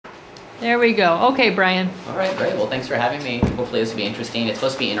There we go. Okay, Bryan. All right, great. Well, thanks for having me. Hopefully this will be interesting. It's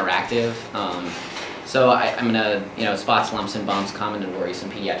supposed to be interactive. So I'm going to, spots, lumps, and bumps, common and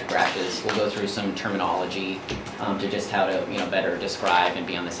worrisome pediatric rashes. We'll go through some terminology to just how to, better describe and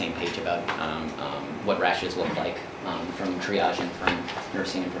be on the same page about what rashes look like from triage and from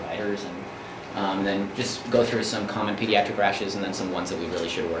nursing and providers. And then just go through some common pediatric rashes and then some ones that we really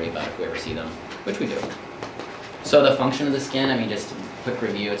should worry about if we ever see them, which we do. So the function of the skin, just a quick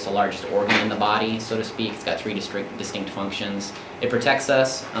review, it's the largest organ in the body, so to speak. It's got 3 distinct functions. It protects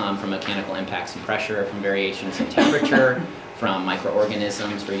us from mechanical impacts and pressure, from variations in temperature, from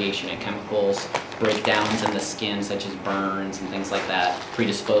microorganisms, radiation and chemicals, breakdowns in the skin such as burns and things like that,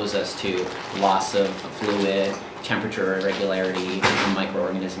 predispose us to loss of fluid, temperature irregularity,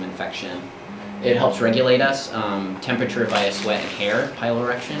 microorganism infection. It helps regulate us, temperature via sweat and hair,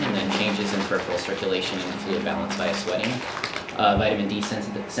 piloerection, and then changes in peripheral circulation and fluid balance via sweating. Vitamin D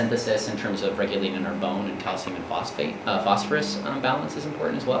synthesis in terms of regulating our bone and calcium and phosphorus balance is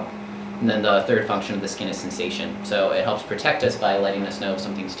important as well. And then the third function of the skin is sensation. So it helps protect us by letting us know if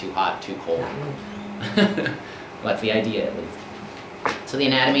something's too hot, too cold. Well, that's the idea, at least. So the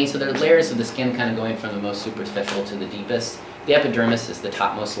anatomy, so there are layers of the skin kind of going from the most superficial to the deepest. The epidermis is the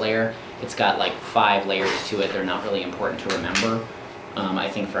topmost layer. It's got like 5 layers to it. They're not really important to remember, I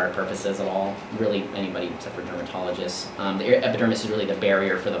think, for our purposes at all. Really, anybody except for dermatologists. The epidermis is really the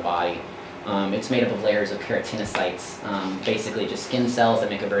barrier for the body. It's made up of layers of keratinocytes, basically just skin cells that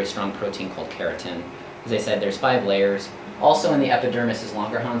make a very strong protein called keratin. As I said, there's 5 layers. Also in the epidermis is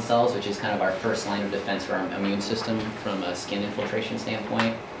Langerhans cells, which is kind of our first line of defense for our immune system from a skin infiltration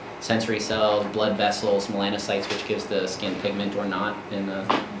standpoint. Sensory cells, blood vessels, melanocytes, which gives the skin pigment or not.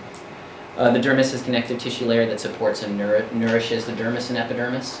 The dermis is connective tissue layer that supports and nourishes the dermis and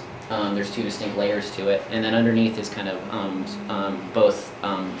epidermis. There's 2 distinct layers to it. And then underneath is kind of both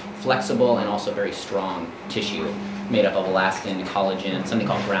flexible and also very strong tissue made up of elastin, collagen, something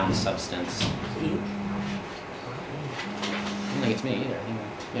called ground substance. I don't think it's me either.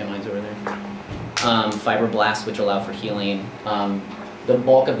 Yeah, mine's over there. Fibroblasts, which allow for healing. The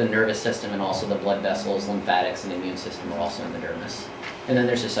bulk of the nervous system and also the blood vessels, lymphatics, and immune system are also in the dermis. And then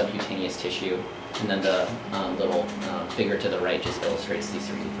there's the subcutaneous tissue, and then the little figure to the right just illustrates these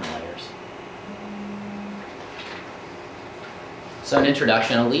 3 different layers. So an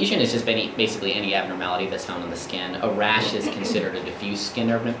introduction, a lesion is just basically any abnormality that's found on the skin. A rash is considered a diffuse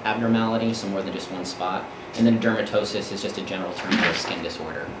skin abnormality, so more than just one spot. And then dermatosis is just a general term for a skin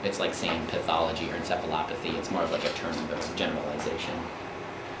disorder. It's like saying pathology or encephalopathy. It's more of like a term of generalization.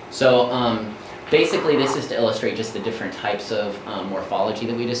 So basically this is to illustrate just the different types of morphology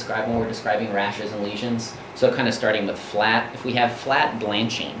that we describe when we're describing rashes and lesions. So kind of starting with flat. If we have flat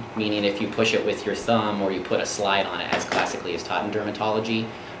blanching, meaning if you push it with your thumb or you put a slide on it as classically is taught in dermatology,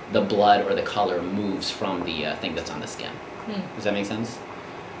 the blood or the color moves from the thing that's on the skin. Does that make sense?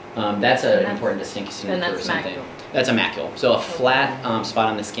 That's an important distinction for something. Macule. That's a macule. So a flat spot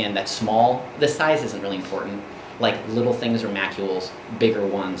on the skin that's small, the size isn't really important. Like little things are macules, bigger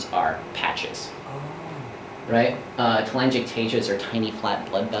ones are patches. Right? Telangiectasias are tiny flat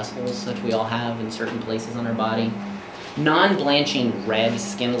blood vessels that we all have in certain places on our body. Non-blanching red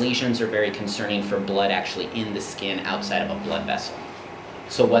skin lesions are very concerning for blood actually in the skin outside of a blood vessel.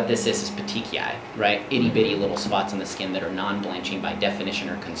 So what this is petechiae, right? Itty-bitty little spots on the skin that are non-blanching by definition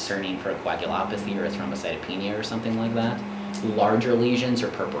are concerning for a coagulopathy or a thrombocytopenia or something like that. Larger lesions are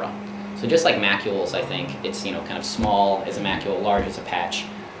purpura. So just like macules, I think, it's kind of small as a macule, large as a patch,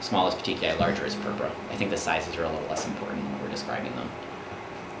 small as petechiae, larger as purpura. I think the sizes are a little less important when we're describing them.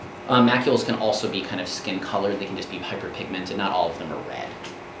 Macules can also be kind of skin colored. They can just be hyperpigmented. Not all of them are red.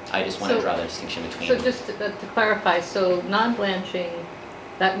 I just want to draw the distinction between. So just to clarify, so non-blanching,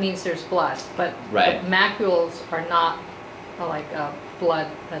 that means there's blood, but right. Macules are not like blood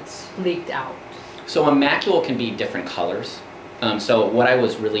that's leaked out. So a macule can be different colors. So what I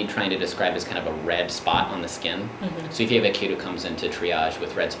was really trying to describe is kind of a red spot on the skin. So if you have a kid who comes into triage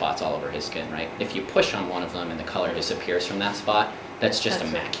with red spots all over his skin, right? If you push on one of them and the color disappears from that spot, that's just a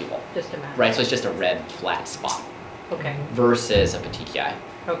macule. Just a macule. Right, so it's just a red flat spot. Okay. Versus a petechiae,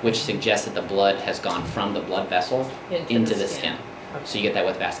 which suggests that the blood has gone from the blood vessel into the skin. Okay. So you get that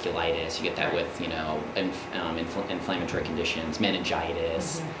with vasculitis, you get that with, inflammatory conditions,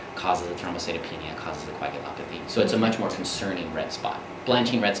 meningitis, causes of thrombocytopenia, causes of coagulopathy. So it's a much more concerning red spot.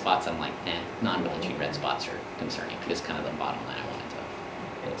 Blanching red spots, I'm like, non-blanching red spots are concerning. Is kind of the bottom line I wanted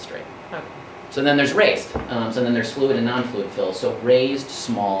to illustrate. Okay. So then there's raised. So then there's fluid and non-fluid filled. So raised,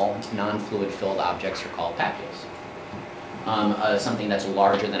 small, non-fluid filled objects are called papules. Something that's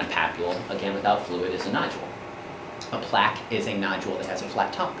larger than a papule, again without fluid, is a nodule. A plaque is a nodule that has a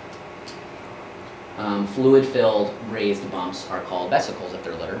flat top. Fluid-filled raised bumps are called vesicles if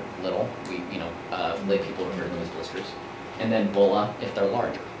they're little. Lay people refer to them as blisters. And then bulla if they're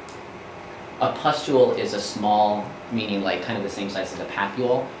larger. A pustule is a small, meaning like kind of the same size as a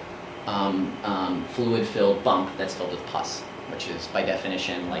papule, fluid-filled bump that's filled with pus, which is by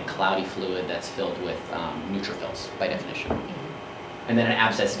definition like cloudy fluid that's filled with neutrophils by definition. And then an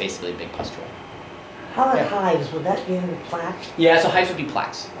abscess is basically a big pustule. How about hives? Would that be under plaques? Yeah, so hives would be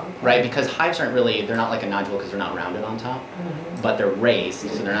plaques, Okay. right? Because hives aren't really, they're not like a nodule because they're not rounded on top, but they're raised, so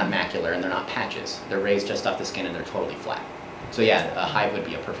they're not macular and they're not patches. They're raised just off the skin and they're totally flat. So yeah, a hive would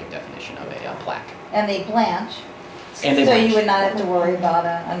be a perfect definition of a plaque. And they blanch. And they so blanch. You would not have to worry about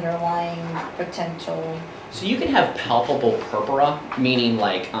an underlying potential. So you can have palpable purpura, meaning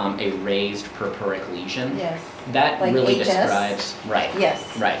like a raised purpuric lesion. Yes. That Like really HS? describes, right.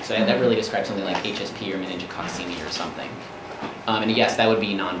 Yes. Right, so that really describes something like HSP or meningococcemia or something. And yes, that would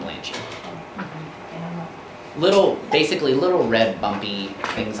be non-blanching. Basically little red bumpy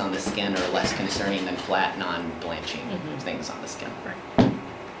things on the skin are less concerning than flat non-blanching things on the skin. Right.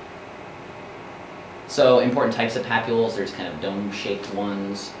 So important types of papules, there's kind of dome-shaped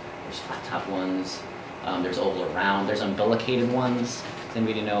ones, there's flat-top ones, there's oval or round, there's umbilicated ones. Does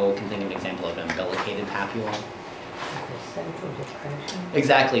anybody can think of an example of an umbilicated papule? Central depression.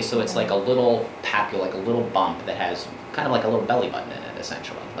 Exactly, so it's like a little papule, like a little bump that has kind of like a little belly button in it,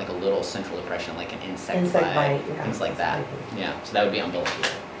 essentially. Like a little central depression, like an insect bite, Yeah, things like that. Yeah, so that would be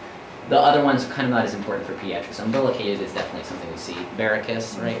umbilicated. The other one's kind of not as important for pediatrics. Umbilicated is definitely something we see.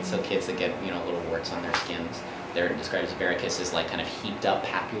 Varicose, right? So kids that get, little warts on their skins, they're described as varicose as like kind of heaped up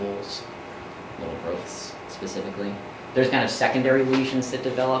papules, little growths specifically. There's kind of secondary lesions that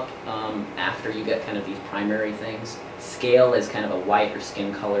develop after you get kind of these primary things. Scale is kind of a white or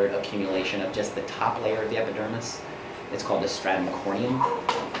skin-colored accumulation of just the top layer of the epidermis. It's called the stratum corneum,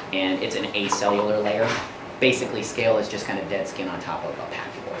 and it's an acellular layer. Basically, scale is just kind of dead skin on top of a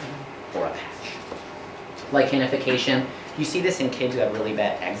papule or a patch. Lichenification, you see this in kids who have really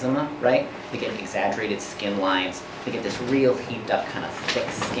bad eczema, right? They get exaggerated skin lines. They get this real heaped up kind of thick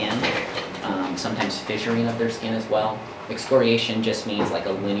skin, sometimes fissuring of their skin as well. Excoriation just means like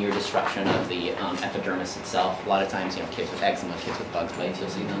a linear disruption of the epidermis itself. A lot of times, kids with eczema, kids with bug bites, you'll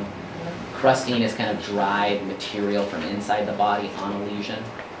see them. Crusting is kind of dried material from inside the body on a lesion.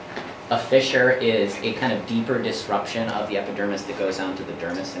 A fissure is a kind of deeper disruption of the epidermis that goes down to the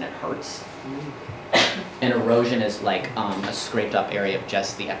dermis and it hurts. An erosion is like a scraped up area of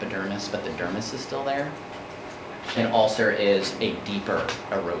just the epidermis, but the dermis is still there. An ulcer is a deeper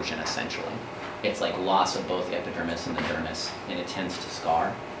erosion, essentially. It's like loss of both the epidermis and the dermis, and it tends to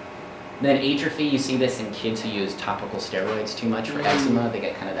scar. Then atrophy, you see this in kids who use topical steroids too much for eczema. They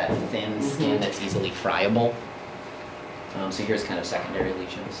get kind of that thin skin that's easily friable. So here's kind of secondary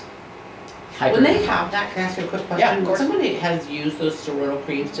lesions. When they have that, can I ask you a quick question? Yeah, of When course. somebody has used those steroidal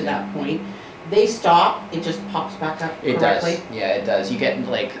creams to that point, they stop, it just pops back up It correctly? does, yeah, it does. You get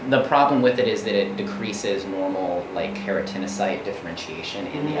the problem with it is that it decreases normal keratinocyte differentiation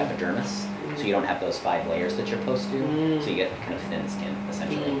in the epidermis. So you don't have those 5 layers that you're supposed to. So you get kind of thin skin,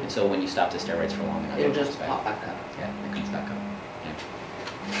 essentially. And so when you stop the steroids for long enough, It'll it just comes pop back up. Yeah, it comes back up.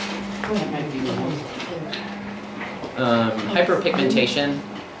 That might be Hyperpigmentation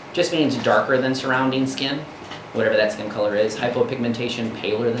just means darker than surrounding skin, whatever that skin color is. Hypopigmentation,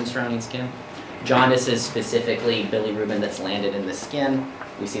 paler than surrounding skin. Jaundice is specifically bilirubin that's landed in the skin.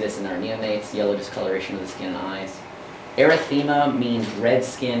 We see this in our neonates, yellow discoloration of the skin and eyes. Erythema means red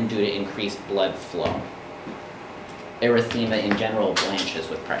skin due to increased blood flow. Erythema in general blanches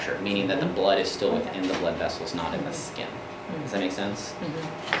with pressure, meaning that the blood is still within the blood vessels, not in the skin. Does that make sense?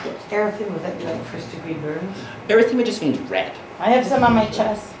 Erythema, would that be like first degree burns? Erythema just means red. I have some on my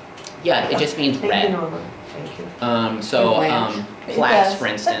chest. Yeah, it just means Thank you, red. Norma. Thank you. It Plaques, does. for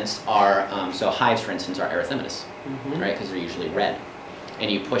instance, are, so hives, for instance, are erythematous, right? Because they're usually red. And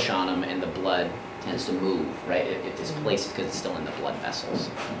you push on them and the blood tends to move, right? It displaces because it's still in the blood vessels,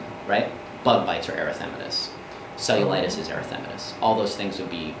 right? Bug bites are erythematous. Cellulitis is erythematous. All those things would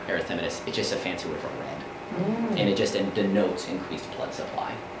be erythematous. It's just a fancy word for red. And it just denotes increased blood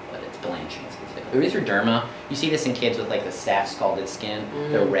supply, but it's blanching specifically. Erythroderma, you see this in kids with like the staph scalded skin.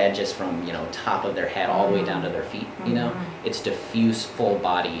 They're red just from, top of their head all the way down to their feet, It's diffuse full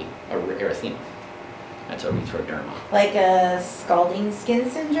body erythema. That's erythroderma. Like a scalding skin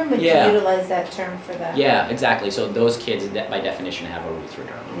syndrome, but Yeah. you utilize that term for that. Yeah, exactly. So those kids, by definition, have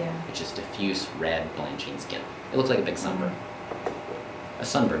erythroderma, Yeah. which is diffuse red blanching skin. It looks like a big sunburn. A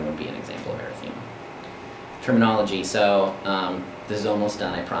sunburn would be an example of erythema. Terminology. So this is almost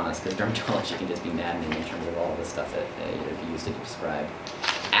done, I promise, because dermatology can just be maddening in terms of all the stuff that you've used to describe.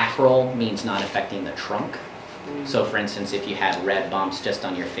 Acral means not affecting the trunk. So for instance, if you had red bumps just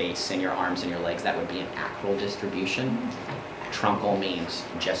on your face and your arms and your legs, that would be an acral distribution. Trunkal means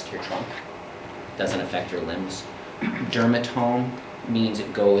just your trunk, doesn't affect your limbs. Dermatome means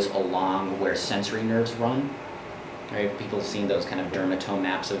it goes along where sensory nerves run. Right? People have seen those kind of dermatome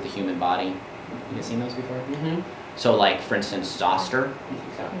maps of the human body. You guys seen those before? Mm-hmm. So like, for instance, zoster,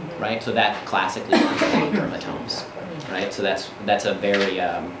 right? So that classically runs along dermatomes, right? So that's a very,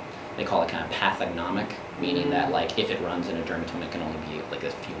 they call it kind of pathognomic, meaning that like if it runs in a dermatome, it can only be like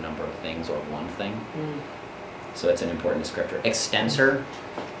a few number of things or one thing. So it's an important descriptor. Extensor,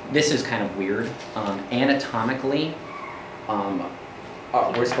 this is kind of weird. Anatomically,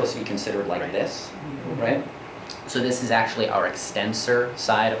 we're supposed to be considered like this, right? So this is actually our extensor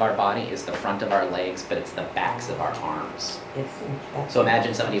side of our body, is the front of our legs, but it's the backs of our arms. So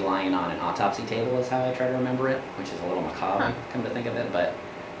imagine somebody lying on an autopsy table is how I try to remember it, which is a little macabre, come to think of it, but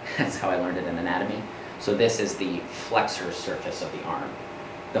that's how I learned it in anatomy. So this is the flexor surface of the arm.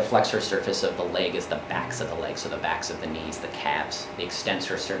 The flexor surface of the leg is the backs of the legs, so the backs of the knees, the calves. The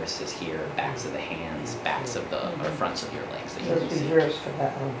extensor surface is here, backs of the hands, backs of the, or fronts of your legs. That So you can it's see. reversed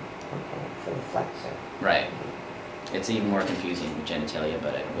for the flexor. Right. It's even more confusing with genitalia,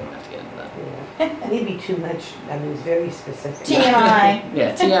 but we don't have to get into that. Yeah. Maybe too much, I mean, it's very specific. TMI.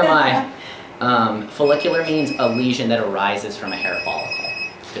 Yeah, TMI. Follicular means a lesion that arises from a hair follicle,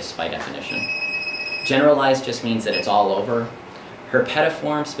 just by definition. Generalized just means that it's all over.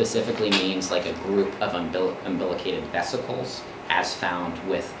 Herpetiform specifically means like a group of umbilicated vesicles, as found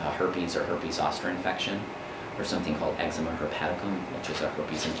with herpes or herpes zoster infection, or something called eczema herpeticum, which is a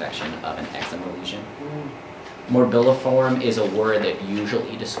herpes infection of an eczema lesion. Morbilliform is a word that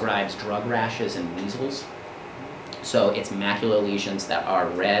usually describes drug rashes and measles. So it's macular lesions that are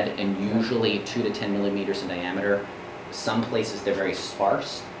red and usually 2 to 10 millimeters in diameter. Some places they're very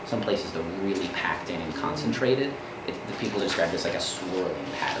sparse, some places they're really packed in and concentrated. The people describe this like a swirling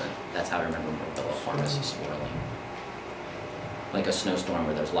pattern. That's how I remember morbilliform, is swirling. Like a snowstorm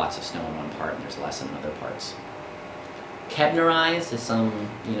where there's lots of snow in one part and there's less in other parts. Kebnerized is some,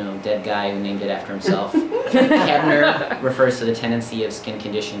 dead guy who named it after himself. Kebner refers to the tendency of skin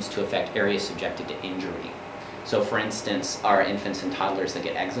conditions to affect areas subjected to injury. So for instance, our infants and toddlers that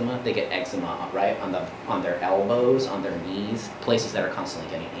get eczema, they get eczema, right, on their elbows, on their knees, places that are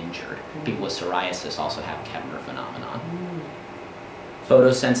constantly getting injured. People with psoriasis also have Kebner phenomenon.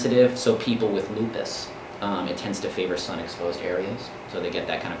 Photosensitive, so people with lupus, it tends to favor sun-exposed areas, so they get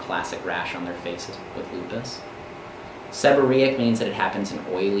that kind of classic rash on their faces with lupus. Seborrheic means that it happens in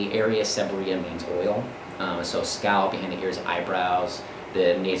oily areas. Seborrhea means oil. So scalp, behind the ears, eyebrows,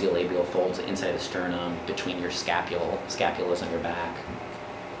 the nasolabial folds inside the sternum, between your scapulas on your back.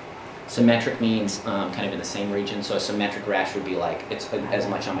 Symmetric means kind of in the same region. So a symmetric rash would be like it's as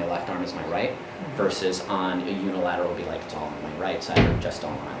much on my left arm as my right, versus on a unilateral would be like it's all on my right side or just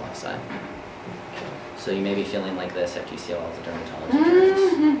all on my left side. So you may be feeling like this after you see all the dermatology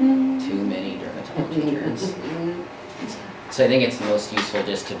terms. Too many dermatology terms. So I think it's most useful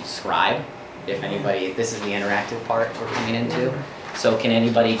just to describe, if anybody, this is the interactive part we're coming into. So can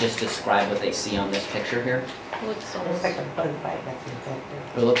anybody just describe what they see on this picture here? Looks like a bug bite that's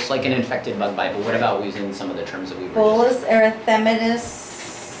infected. It looks like an infected bug bite, but what about using some of the terms that we were Bullous erythematous.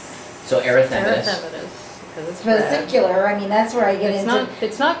 So erythematous. Because it's red. Vesicular, I mean, that's where I get into.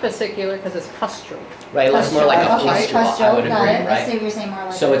 It's not vesicular because it's pustule. Right, it looks more like a Okay, pustule, I pustule, would agree, got it. I see right? what you're saying, more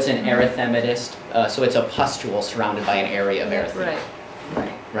like. So it's an erythematous, so it's a pustule surrounded by an area of erythema.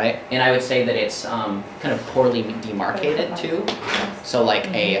 Right. Right? And I would say that it's kind of poorly demarcated too. So like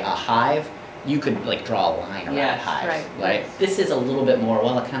a hive, you could like draw a line around a hive, right? This is a little bit more,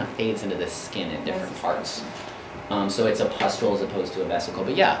 well, it kind of fades into the skin in different parts. So it's a pustule as opposed to a vesicle.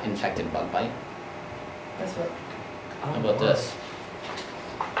 But yeah, infected bug bite. That's what. How about this?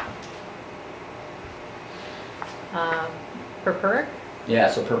 Purpuric? Yeah,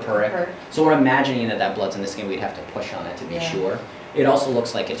 so purpuric. So we're imagining that blood's in the skin, we'd have to push on it to be sure. It also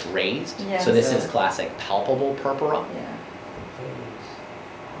looks like it's raised. Yeah, so this is classic palpable purpura. Yeah.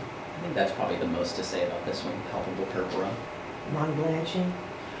 I think that's probably the most to say about this one, palpable purpura. Non-blanching?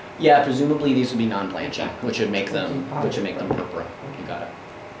 Yeah, presumably these would be non-blanching, which would make them purpura. You got it.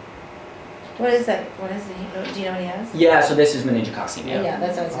 What is that? What is it? Do you know what he has? Yeah, so this is meningococcemia. Yeah,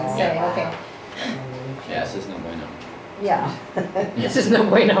 that's what I was gonna say, okay. Yeah, this is no bueno. Yeah. This is no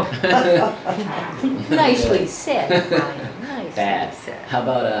bueno. Nicely said, Bryan. Nicely Bad. said. How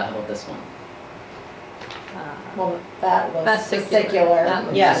about this one? Well, that looks Vesicular. vesicular. That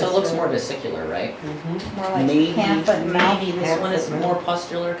looks Yeah, so it looks more vesicular, right? More like Maybe hand, foot, and mouth. maybe this one is more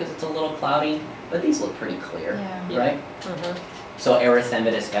pustular because it's a little cloudy, but these look pretty clear, Yeah. right? So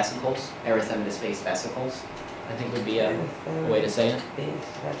erythematous vesicles, erythematous-based vesicles, I think would be a way to say it.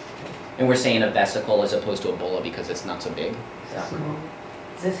 And we're saying a vesicle as opposed to a bulla because it's not so big.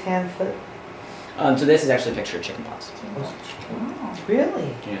 Is this hand, foot? So this is actually a picture of chickenpox. Wow,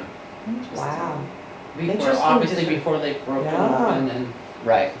 Really? Yeah. interesting. Wow. Before, Interesting, obviously just- before they broke them Yeah. open and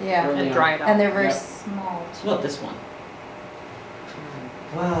Right. Yeah, early And on. dry it out. and they're very Yep. small How too. about this one?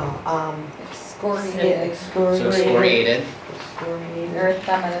 Wow. Excoriated, So excoriated. Excoriated.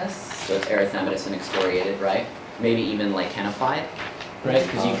 erythematous. So it's erythematous and excoriated, right? Maybe even lichenified, right?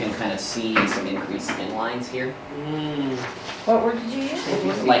 Because you can kind of see some increased skin lines here. What word did you use?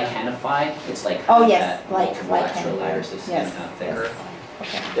 Lichenified, it's like Oh, that yes, multiple extra lichenified. layers of skin, Yes, kind of thicker. yes.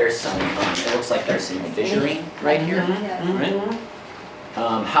 Okay. There's some, it looks like there's some fissuring right here. Yes. Right.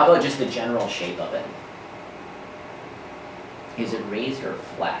 How about just the general shape of it? Is it raised or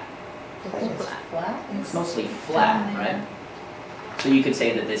flat? It's flat. It's mostly flat, right? So you could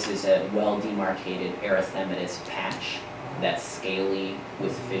say that this is a well-demarcated erythematous patch that's scaly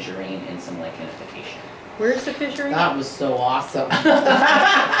with fissuring and some lichenification. Where's the fissuring? That was so awesome.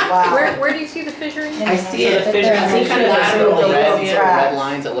 Wow. Where do you see the fissuring? I see So it. the fissuring, I see see kind of that those little little red, red tracks.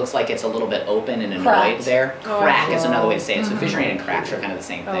 lines, it looks like it's a little bit open and annoyed Cracked. there. Oh, Crack I is see. another way to say it. So Mhm. fissuring and cracks are kind of the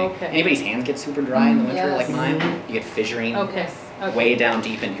same thing. Okay. Anybody's hands get super dry in the winter like Yes. mine, you get fissuring Okay, okay. way down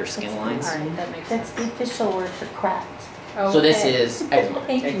deep into your skin All lines. right, that makes That's sense. the official word for cracked. So this Okay. is eczema.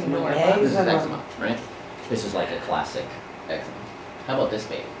 Thank you, Eczema. Norma. This is Eczema. eczema, right? This is like a classic eczema. How about this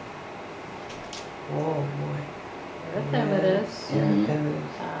baby? Oh, boy. Erythematous. Mhm.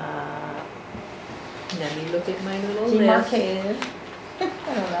 Let me look at my little list. Demarcated. I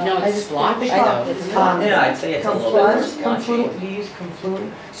don't know. No, I it's just sloppy think- though. It's Um, not. Yeah, I'd say it's a little bit more Confluent, splotchy. do you use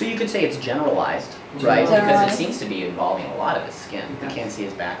confluent? So you could say it's generalized, right? Because it Generalized. seems to be involving a lot of his skin. You can't see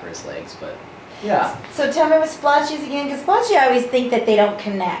his back or his legs, but yeah. So tell me what splotchy is again, because splotchy I always think that they don't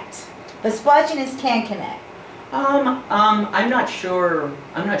connect, but splotchiness can connect. I'm not sure.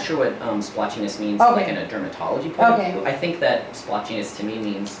 I'm not sure what splotchiness means, like Okay. in a dermatology point Okay. of view. I think that splotchiness to me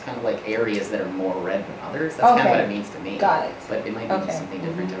means kind of like areas that are more red than others. That's kind of Okay. what it means to me. Got it. But it might mean Okay. something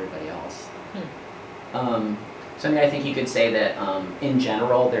different to everybody else. Hmm. So I mean, I think you could say that in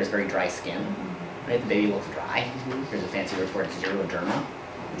general, there's very dry skin. Right, the baby looks dry. There's a fancy word for it, xeroderma,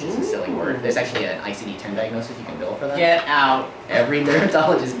 which is a silly word. There's actually an ICD-10 diagnosis you can bill for that. Get out. Every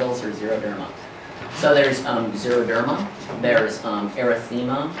dermatologist bills for xeroderma. So there's xeroderma, there's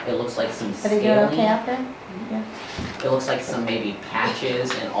erythema, it looks like some Are they doing okay scaling. out there? Yeah. It looks like some maybe patches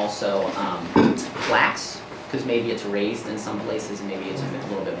and also flax, because maybe it's raised in some places and maybe it's a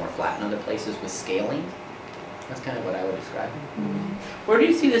little bit more flat in other places with scaling. That's kind of what I would describe. Where do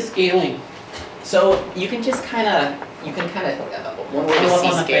you see the scaling? So you can just kind of, one way to Look see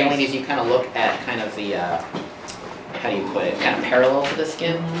on the scaling face. is you kind of look at kind of the, how do you put it, kind of parallel to the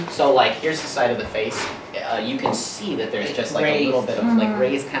skin. So like, here's the side of the face. You can see that there's just like a little bit of like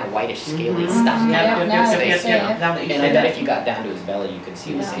raised kind of whitish scaly Mhm. stuff coming Yeah, out of now his I face, see you it. know? Now that you And say I bet that. if you got down to his belly, you could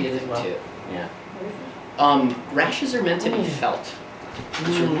see the Yeah. same See it as thing well. too. Yeah. Rashes are meant to be felt.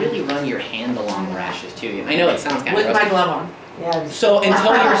 You should really run your hand along rashes too. I know it sounds kind of With gross. my glove on. Yeah. So until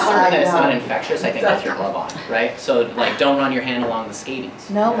you're certain that it's not I know. infectious, I think with your glove on, right? So like, don't run your hand along the scabies.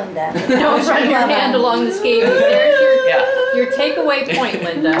 No, Linda. Don't run your hand along the scabies. There's Yeah. your takeaway point,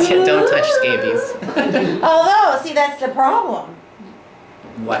 Linda. Don't touch scabies. Although, see, that's the problem.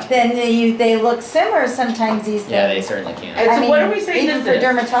 What? Then they look similar sometimes, these things. Yeah, they certainly can. And I so mean, what are we saying even this for is?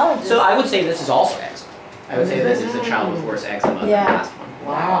 dermatologists. So I would say this is also eczema. I would say this is a child with worse eczema than the Yeah. last one.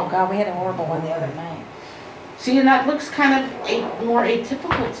 Oh Wow. God, we had a horrible one the other night. See, and that looks kind of more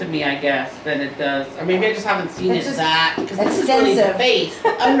atypical to me, I guess, than it does. Or maybe I just haven't seen It's it just that, because this is really the extensive. face, the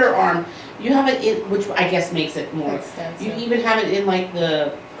underarm. You have it in, which I guess makes it more. You Extensive. even have it in like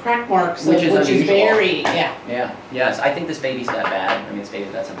the crack marks, Which is unusual. very, yeah. Yeah. Yes, I think this baby's got bad. I mean, this baby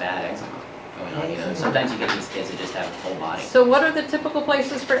that's a bad eczema going on. You know, sometimes you get these kids that just have a full body. So what are the typical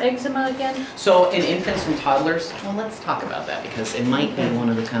places for eczema again? So in infants and toddlers, well, let's talk about that because it might be one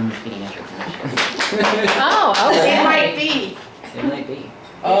of the common pediatric rashes. Oh, okay. It might be. It might be.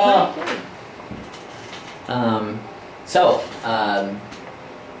 Oh,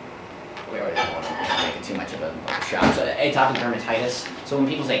 We already don't want to make it too much of a shot. So atopic dermatitis. So when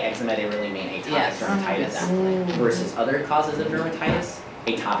people say eczema, they really mean atopic Yes. dermatitis versus other causes of dermatitis.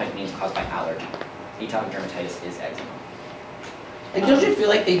 Atopic means caused by allergy. Atopic dermatitis is eczema. like, don't you feel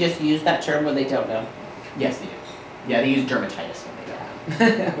like they just use that term when they don't know? Yes, they do. Yeah, they use dermatitis when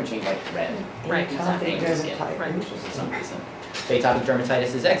they don't know, which means like red Right, Atopic exactly. dermatitis. Right. for some reason. So atopic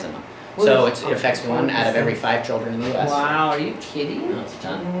dermatitis is eczema. So it affects 1 out of every 5 children in the U.S. Wow, are you kidding? No, it's a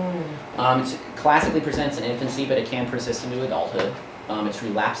ton. It classically presents in infancy, but it can persist into adulthood. It's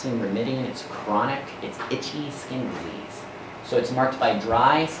relapsing, remitting, it's chronic, it's itchy skin disease. So it's marked by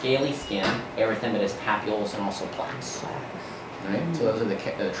dry, scaly skin, erythematous papules, and also plaques. Right? So those are the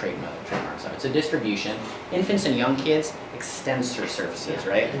trademarks of it. So distribution, infants and young kids, extensor surfaces,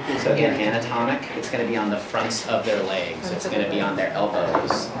 right? So again, anatomic, it's going to be on the fronts of their legs, it's going to be on their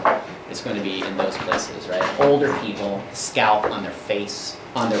elbows, it's going to be in those places, right? Older people, scalp, on their face,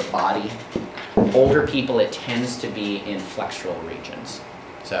 on their body. Older people, it tends to be in flexural regions.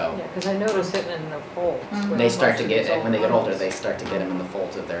 So Yeah, because I notice it in the folds. they start to get, when they get older, they start to get them in the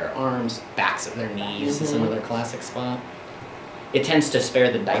folds of their arms, backs of their knees is another classic spot. It tends to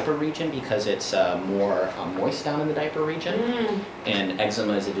spare the diaper region because it's more moist down in the diaper region, and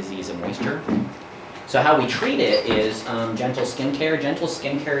eczema is a disease of moisture. So how we treat it is gentle skincare. Gentle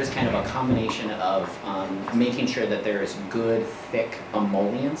skincare is kind of a combination of making sure that there is good, thick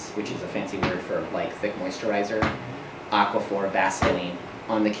emollients, which is a fancy word for like thick moisturizer, Aquaphor, Vaseline,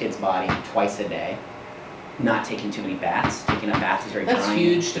 on the kid's body twice a day. Not taking too many baths. Taking a bath is very That's drying.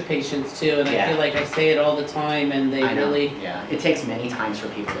 huge to patients too, and Yeah. I feel like I say it all the time, and they I know, really. yeah. It takes many times for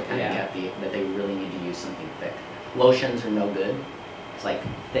people to kind Yeah. of get that they really need to use something thick. Lotions are no good. It's like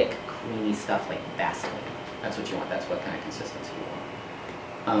thick, creamy stuff like Vaseline. That's what you want. That's what kind of consistency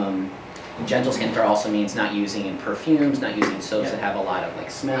you want. Gentle skincare also means not using perfumes, not using soaps that have a lot of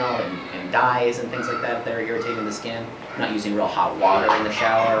like smell and dyes and things like that that are irritating the skin. Not using real hot water in the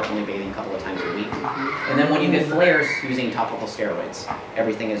shower, only bathing a couple of times a week. And then when you get flares, using topical steroids.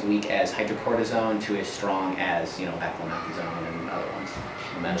 Everything as weak as hydrocortisone to as strong as, you know, beclomethasone and other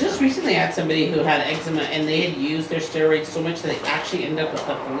ones. Just recently I had somebody who had eczema, and they had used their steroids so much that they actually ended up with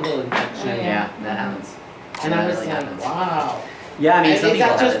a fungal infection. Yeah, that happens. And That I was really like, happens. wow. Yeah, I mean, some Is people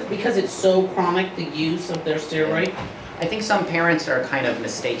that have just it. because it's so chronic, the use of their steroid? I think some parents are kind of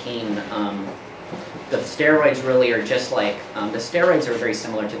mistaking, the steroids really are just like, the steroids are very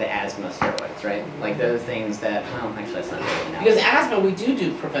similar to the asthma steroids, right? Like those things that, well, actually that's not really now. Because asthma, we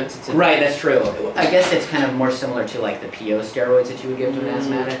do preventative. Right, that's true. I guess it's kind of more similar to like the PO steroids that you would give to an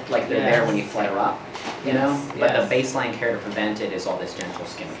asthmatic, like they're there when you flare up, you know? Yes, But yes. the baseline care to prevent it is all this gentle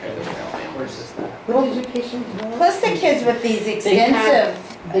skin care that we all Where's this at? What did your patient want? Plus the kids with these They had-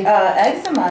 extensive eczema